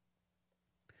them?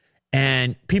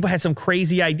 And people had some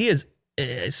crazy ideas.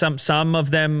 Some of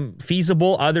them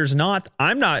feasible, others not.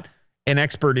 I'm not an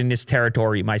expert in this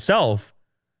territory myself.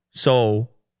 So,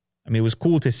 I mean, it was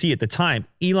cool to see at the time.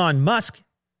 Elon Musk,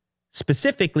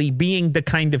 specifically being the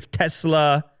kind of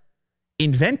Tesla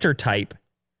inventor type,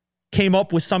 came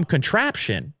up with some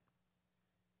contraption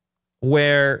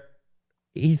where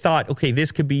he thought, okay,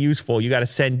 this could be useful. You got to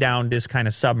send down this kind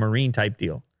of submarine type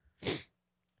deal.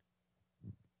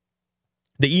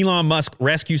 The Elon Musk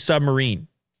rescue submarine.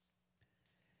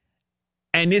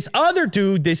 And this other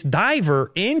dude, this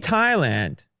diver in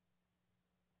Thailand,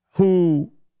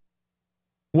 who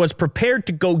was prepared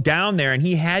to go down there, and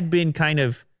he had been kind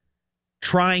of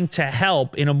trying to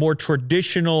help in a more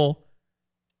traditional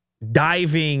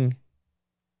diving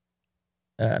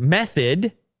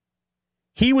method,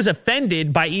 he was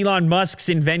offended by Elon Musk's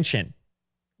invention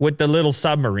with the little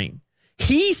submarine.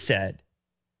 He said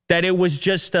that it was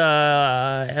just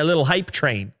a little hype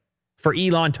train for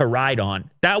Elon to ride on.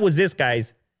 That was this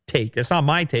guy's take. That's not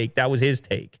my take. That was his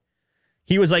take.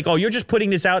 He was like, oh, you're just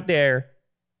putting this out there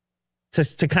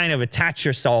to kind of attach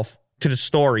yourself to the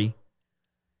story,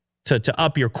 to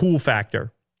up your cool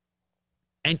factor.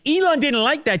 And Elon didn't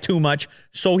like that too much,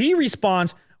 so he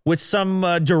responds with some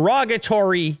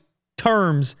derogatory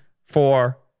terms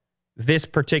for this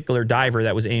particular diver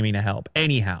that was aiming to help.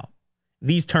 Anyhow,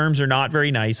 these terms are not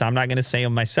very nice. I'm not going to say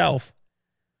them myself.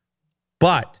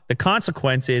 But the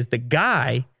consequence is the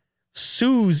guy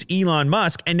sues Elon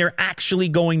Musk, and they're actually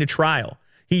going to trial.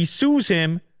 He sues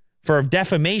him for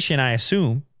defamation, I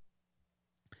assume.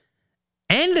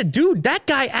 And the dude, that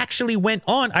guy actually went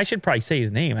on. I should probably say his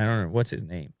name. I don't know. What's his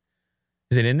name?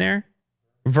 Is it in there?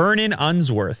 Vernon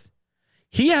Unsworth.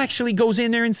 He actually goes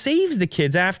in there and saves the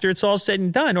kids after it's all said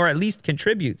and done, or at least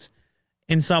contributes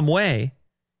in some way.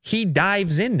 He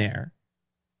dives in there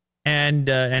and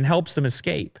helps them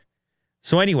escape.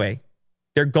 So anyway,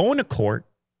 they're going to court,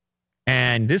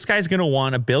 and this guy's going to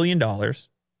want $1 billion.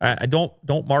 I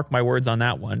don't mark my words on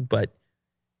that one, but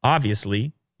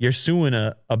obviously you're suing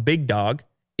a big dog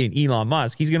in Elon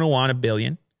Musk. He's going to want $1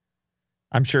 billion.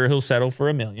 I'm sure he'll settle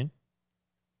for $1 million.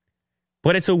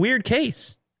 But it's a weird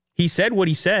case. He said what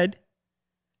he said.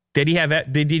 Did he have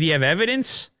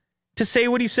evidence to say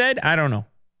what he said? I don't know.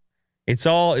 It's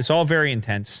all very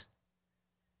intense.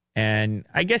 And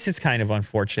I guess it's kind of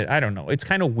unfortunate. I don't know. It's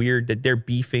kind of weird that they're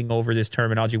beefing over this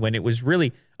terminology when it was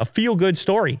really a feel-good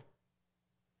story.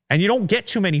 And you don't get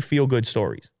too many feel-good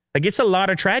stories. Like, it's a lot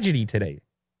of tragedy today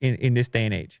in this day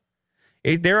and age.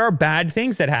 There are bad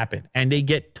things that happen, and they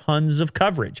get tons of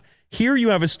coverage. Here you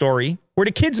have a story where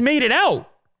the kids made it out.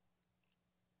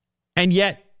 And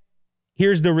yet,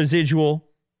 here's the residual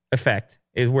effect,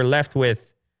 is we're left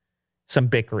with some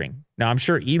bickering. Now, I'm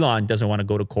sure Elon doesn't want to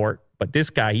go to court, but this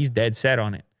guy, he's dead set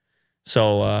on it.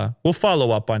 So we'll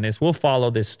follow up on this. We'll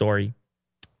follow this story.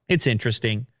 It's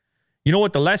interesting. You know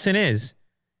what the lesson is?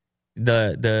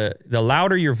 The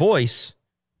louder your voice,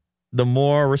 the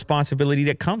more responsibility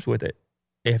that comes with it.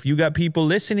 If you got people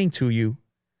listening to you,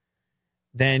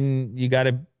 then you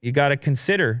gotta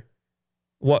consider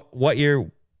what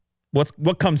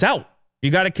comes out. You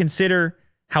got to consider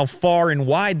how far and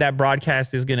wide that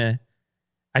broadcast is gonna.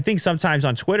 I think sometimes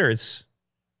on Twitter it's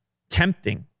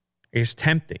tempting. It's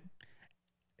tempting.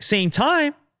 Same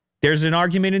time, there's an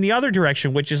argument in the other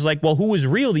direction, which is like, well, who is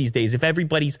real these days? If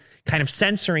everybody's kind of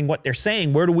censoring what they're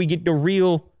saying, where do we get the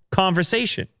real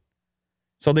conversation?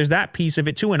 So there's that piece of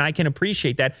it too, and I can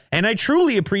appreciate that. And I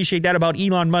truly appreciate that about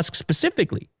Elon Musk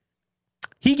specifically.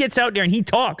 He gets out there and he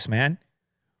talks, man.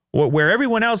 Where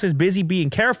everyone else is busy being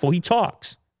careful, he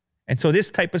talks. And so this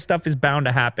type of stuff is bound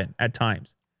to happen at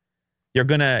times. You're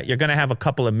gonna have a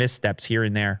couple of missteps here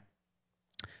and there.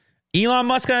 Elon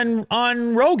Musk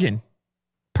on Rogan.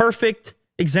 Perfect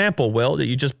example, Will, that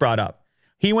you just brought up.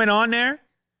 He went on there.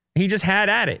 He just had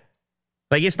at it.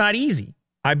 Like, it's not easy.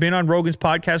 I've been on Rogan's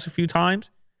podcast a few times.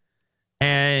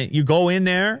 And you go in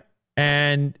there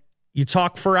and you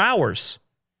talk for hours.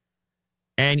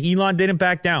 And Elon didn't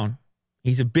back down.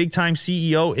 He's a big-time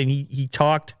CEO, and he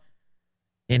talked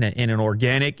in an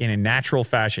organic, in a natural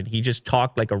fashion. He just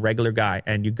talked like a regular guy,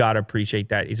 and you got to appreciate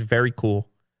that. It's very cool.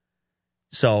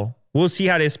 So we'll see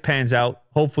how this pans out.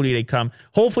 Hopefully they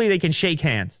can shake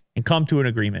hands and come to an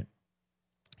agreement.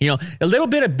 You know, a little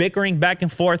bit of bickering back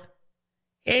and forth,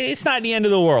 it's not the end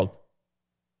of the world.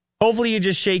 Hopefully you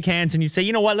just shake hands and you say,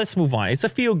 you know what, let's move on. It's a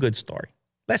feel-good story.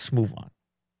 Let's move on.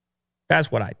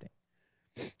 That's what I think.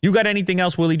 You got anything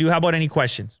else, Willie? How about any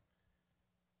questions?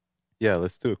 Yeah,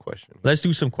 let's do a question. Let's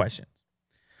do some questions.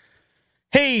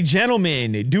 Hey,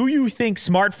 gentlemen, do you think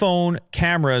smartphone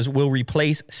cameras will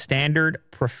replace standard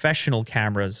professional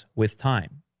cameras with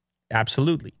time?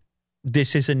 Absolutely.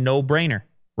 This is a no-brainer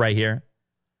right here.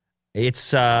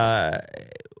 It's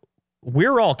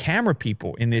we're all camera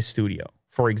people in this studio,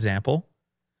 for example.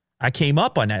 I came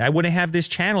up on that. I wouldn't have this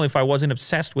channel if I wasn't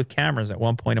obsessed with cameras at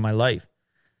one point in my life.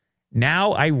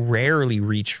 Now I rarely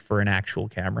reach for an actual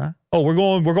camera. Oh, we're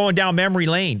going down memory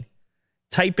lane.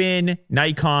 type in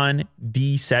Nikon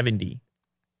D70.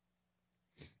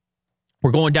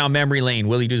 We're going down memory lane.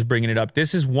 Willie Doo's bringing it up.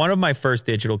 This is one of my first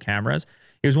digital cameras.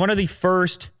 It was one of the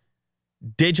first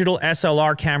digital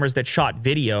SLR cameras that shot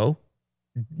video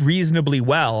reasonably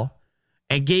well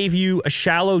and gave you a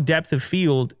shallow depth of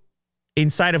field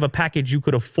inside of a package you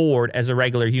could afford as a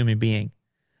regular human being.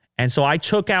 And so I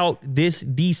took out this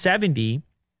D70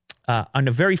 on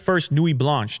the very first Nuit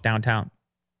Blanche downtown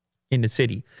in the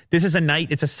city. This is a night,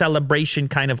 it's a celebration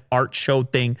kind of art show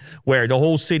thing where the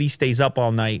whole city stays up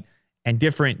all night and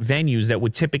different venues that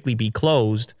would typically be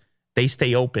closed, they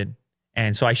stay open.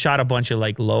 And so I shot a bunch of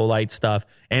like low light stuff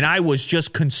and I was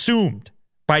just consumed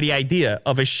by the idea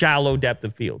of a shallow depth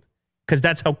of field because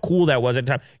that's how cool that was at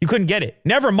the time. You couldn't get it.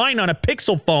 Never mind on a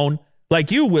Pixel phone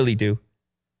like you, Willie, do.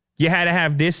 You had to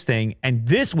have this thing, and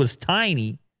this was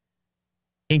tiny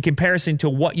in comparison to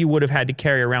what you would have had to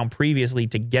carry around previously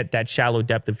to get that shallow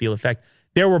depth of field effect.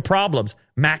 There were problems.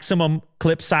 Maximum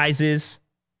clip sizes,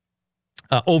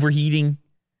 overheating.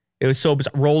 It was so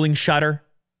bizarre. Rolling shutter.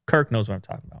 Kirk knows what I'm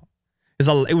talking about.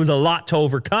 It was a lot to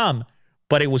overcome,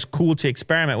 but it was cool to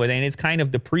experiment with, and it's kind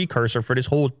of the precursor for this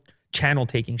whole channel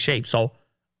taking shape. So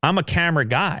I'm a camera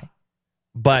guy,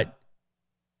 but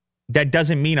that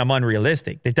doesn't mean I'm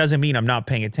unrealistic. That doesn't mean I'm not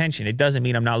paying attention. It doesn't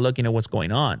mean I'm not looking at what's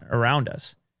going on around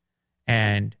us.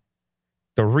 And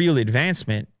the real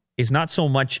advancement is not so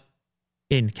much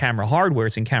in camera hardware,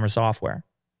 it's in camera software,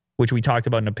 which we talked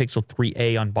about in the Pixel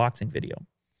 3a unboxing video.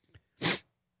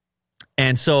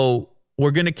 And so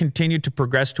we're going to continue to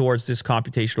progress towards this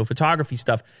computational photography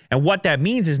stuff. And what that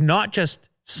means is not just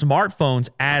smartphones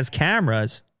as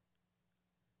cameras.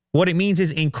 What it means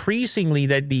is increasingly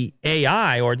that the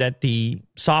AI or that the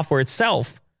software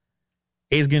itself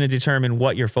is going to determine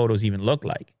what your photos even look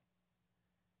like.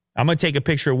 I'm going to take a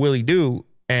picture of Willie Doo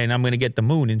and I'm going to get the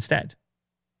moon instead.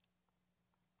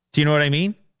 Do you know what I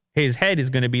mean? His head is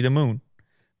going to be the moon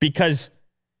because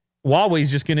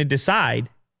Huawei's just going to decide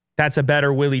that's a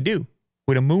better Willie Doo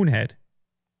with a moon head.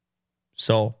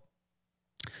 So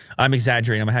I'm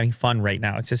exaggerating. I'm having fun right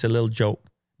now. It's just a little joke.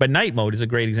 But night mode is a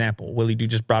great example. Willie Doo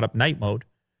just brought up night mode.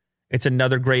 It's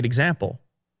another great example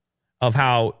of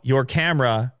how your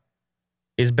camera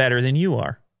is better than you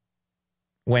are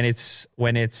when it's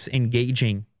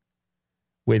engaging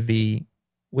with the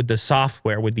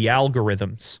software, with the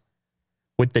algorithms,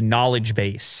 with the knowledge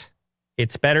base.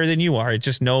 It's better than you are. It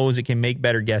just knows it can make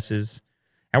better guesses.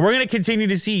 And we're going to continue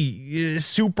to see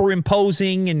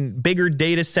superimposing and bigger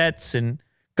data sets and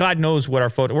God knows what our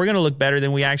photo. We're going to look better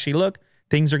than we actually look.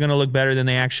 Things are going to look better than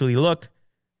they actually look.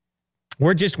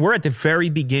 We're at the very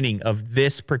beginning of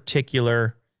this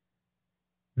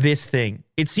thing.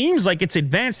 It seems like it's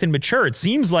advanced and mature. It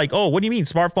seems like, oh, what do you mean?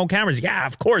 Smartphone cameras? Yeah,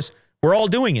 of course. We're all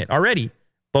doing it already.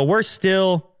 But we're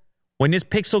still, when this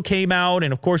Pixel came out,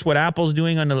 and of course what Apple's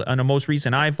doing on the most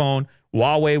recent iPhone,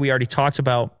 Huawei, we already talked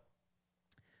about.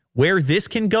 Where this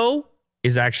can go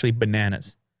is actually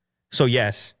bananas. So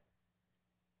yes,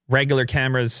 regular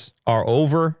cameras are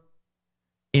over.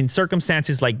 In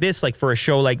circumstances like this, like for a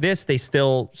show like this, they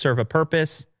still serve a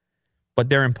purpose, but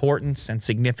their importance and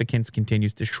significance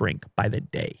continues to shrink by the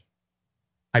day.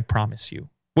 I promise you.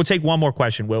 We'll take one more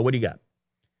question, Will. What do you got?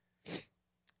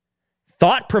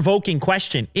 Thought-provoking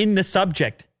question in the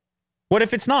subject. What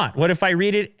if it's not? What if I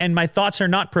read it and my thoughts are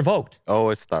not provoked? Oh,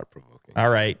 it's thought-provoking. All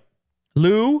right.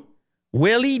 Lou,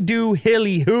 Willie Doo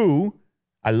Hilly Who.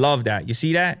 I love that. You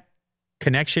see that?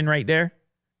 Connection right there?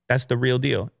 That's the real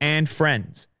deal. And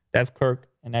friends. That's Kirk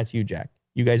and that's you, Jack.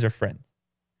 You guys are friends.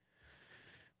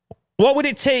 What would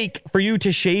it take for you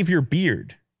to shave your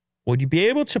beard? Would you be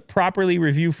able to properly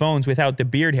review phones without the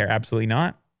beard hair? Absolutely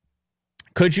not.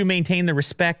 Could you maintain the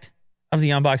respect of the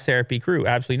Unbox Therapy crew?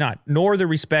 Absolutely not. Nor the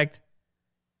respect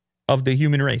of the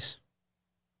human race.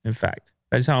 In fact,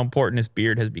 that's how important this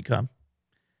beard has become.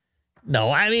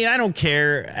 No, I mean, I don't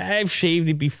care. I've shaved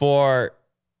it before.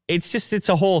 It's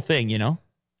a whole thing, you know?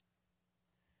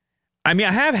 I mean,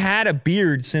 I have had a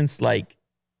beard since like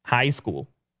high school,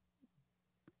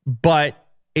 but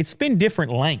it's been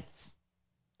different lengths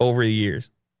over the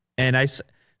years. And I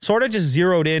sort of just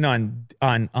zeroed in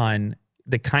on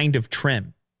the kind of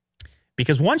trim.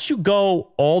 Because once you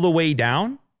go all the way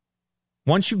down,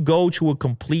 once you go to a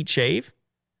complete shave,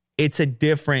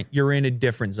 you're in a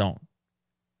different zone.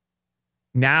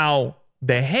 Now,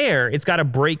 the hair, it's got to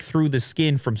break through the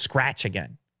skin from scratch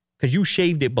again because you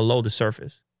shaved it below the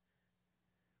surface.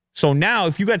 So now,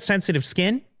 if you got sensitive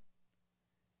skin,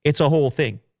 it's a whole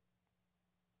thing.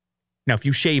 Now, if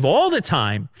you shave all the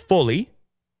time fully,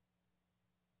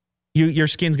 your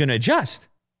skin's going to adjust.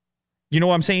 You know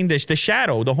what I'm saying? The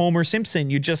shadow, the Homer Simpson,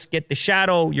 you just get the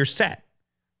shadow, you're set.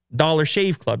 Dollar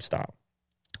Shave Club style.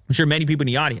 I'm sure many people in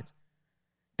the audience,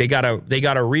 they got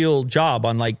a real job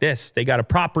unlike this. They got a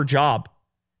proper job.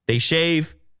 They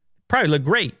shave, probably look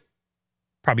great,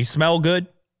 probably smell good,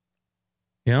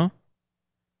 you know?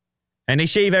 And they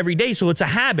shave every day, so it's a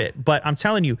habit. But I'm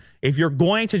telling you, if you're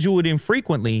going to do it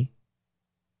infrequently,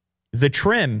 the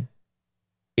trim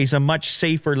is a much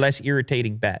safer, less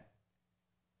irritating bet.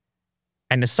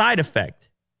 And the side effect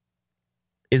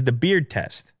is the beard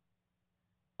test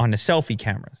on the selfie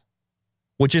cameras,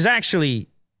 which is actually,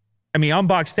 I mean,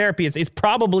 Unbox Therapy, it's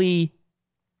probably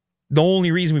the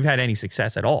only reason we've had any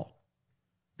success at all.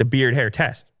 The beard hair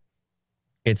test.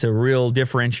 It's a real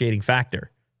differentiating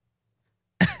factor.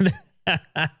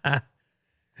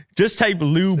 Just type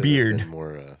Lou Beard.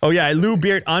 Oh, yeah, Lou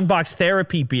Beard, Unbox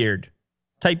Therapy Beard.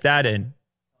 Type that in.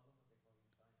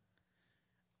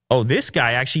 Oh, this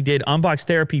guy actually did Unbox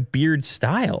Therapy Beard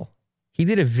Style. He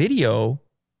did a video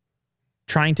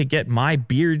trying to get my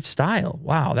beard style.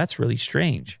 Wow, that's really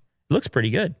strange. It looks pretty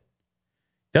good.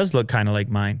 Does look kind of like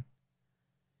mine.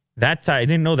 I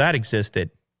didn't know that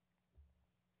existed.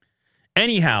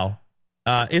 Anyhow,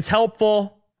 it's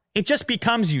helpful. It just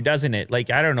becomes you, doesn't it?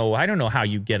 Like, I don't know how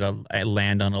you get a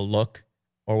land on a look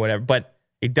or whatever, but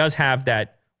it does have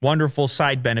that wonderful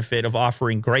side benefit of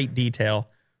offering great detail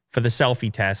for the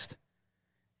selfie test.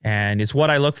 And it's what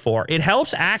I look for. It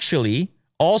helps actually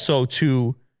also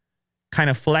to kind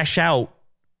of flesh out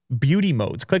beauty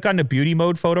modes. Click on the beauty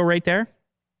mode photo right there.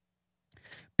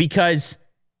 Because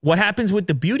what happens with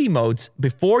the beauty modes,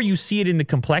 before you see it in the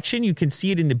complexion, you can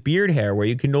see it in the beard hair where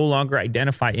you can no longer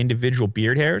identify individual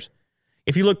beard hairs.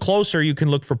 If you look closer, you can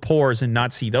look for pores and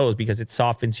not see those because it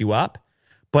softens you up.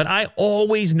 But I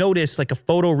always notice like a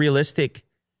photorealistic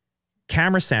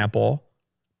camera sample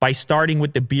by starting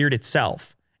with the beard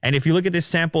itself. And if you look at this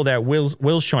sample that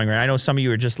Will's showing, right? I know some of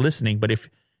you are just listening, but if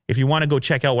you want to go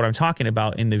check out what I'm talking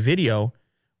about in the video,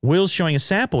 Will's showing a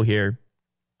sample here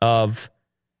of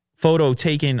photo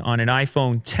taken on an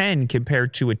iPhone 10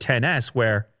 compared to a 10S,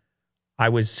 where I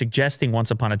was suggesting once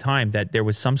upon a time that there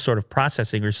was some sort of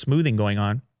processing or smoothing going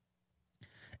on.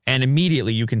 And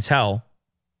immediately you can tell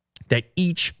that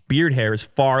each beard hair is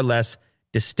far less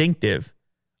distinctive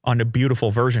on a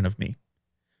beautiful version of me.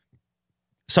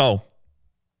 So,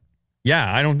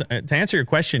 yeah, to answer your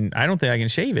question, I don't think I can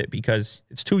shave it because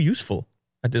it's too useful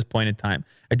at this point in time.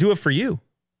 I do it for you.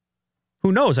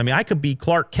 Who knows? I mean, I could be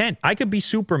Clark Kent. I could be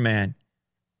Superman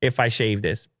if I shave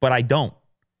this, but I don't.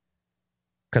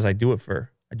 Because I do it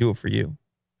for you.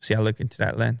 See, I look into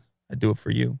that lens. I do it for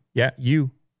you. Yeah,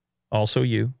 you. Also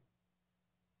you.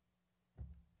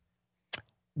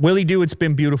 Willie Do, it's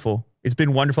been beautiful. It's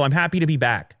been wonderful. I'm happy to be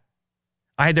back.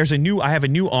 I have a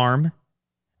new arm.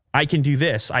 I can do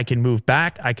this. I can move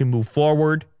back. I can move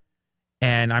forward.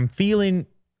 And I'm feeling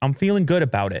good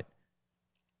about it.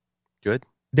 Good.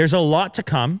 There's a lot to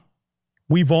come.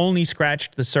 We've only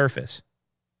scratched the surface.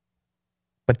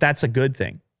 But that's a good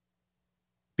thing.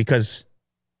 Because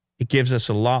it gives us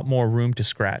a lot more room to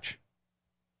scratch.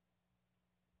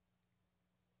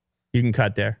 You can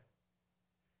cut there.